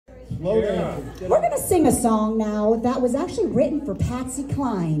Slow dancing. We're going to sing a song now that was actually written for Patsy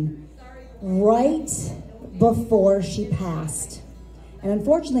Cline right before she passed. And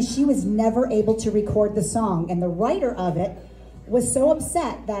unfortunately, she was never able to record the song. And the writer of it was so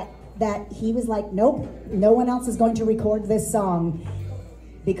upset that he was like, nope, no one else is going to record this song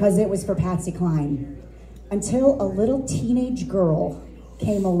because it was for Patsy Cline. Until a little teenage girl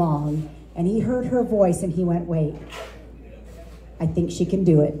came along and he heard her voice and he went, wait, I think she can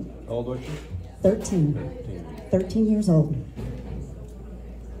do it. How old was she? 13. 13 years old.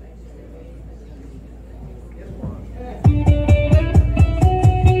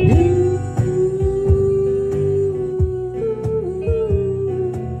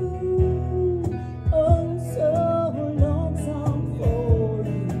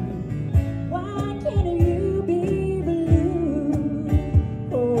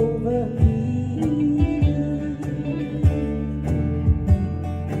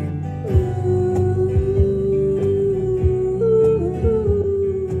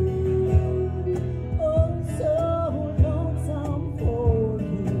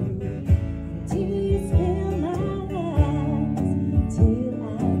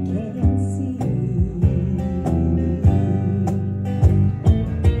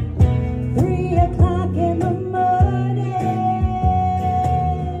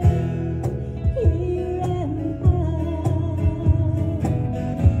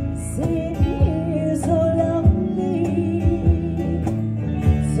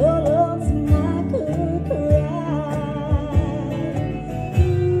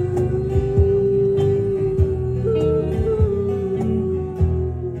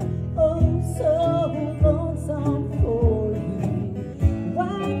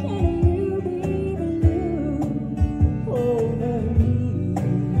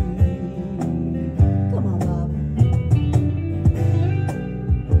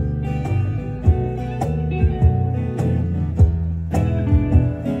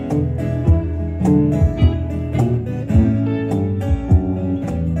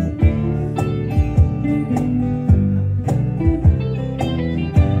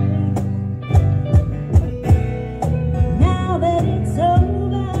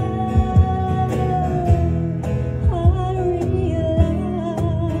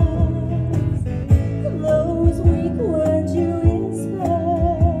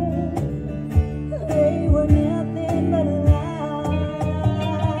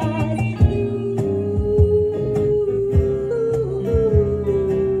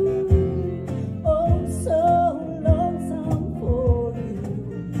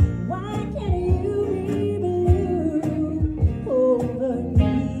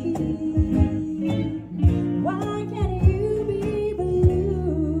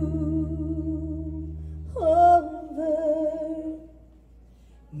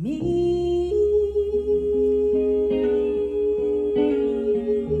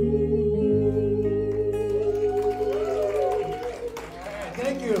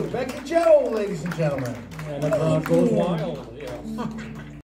 Beck and Joe, ladies and gentlemen. And the crowd goes wild, yeah.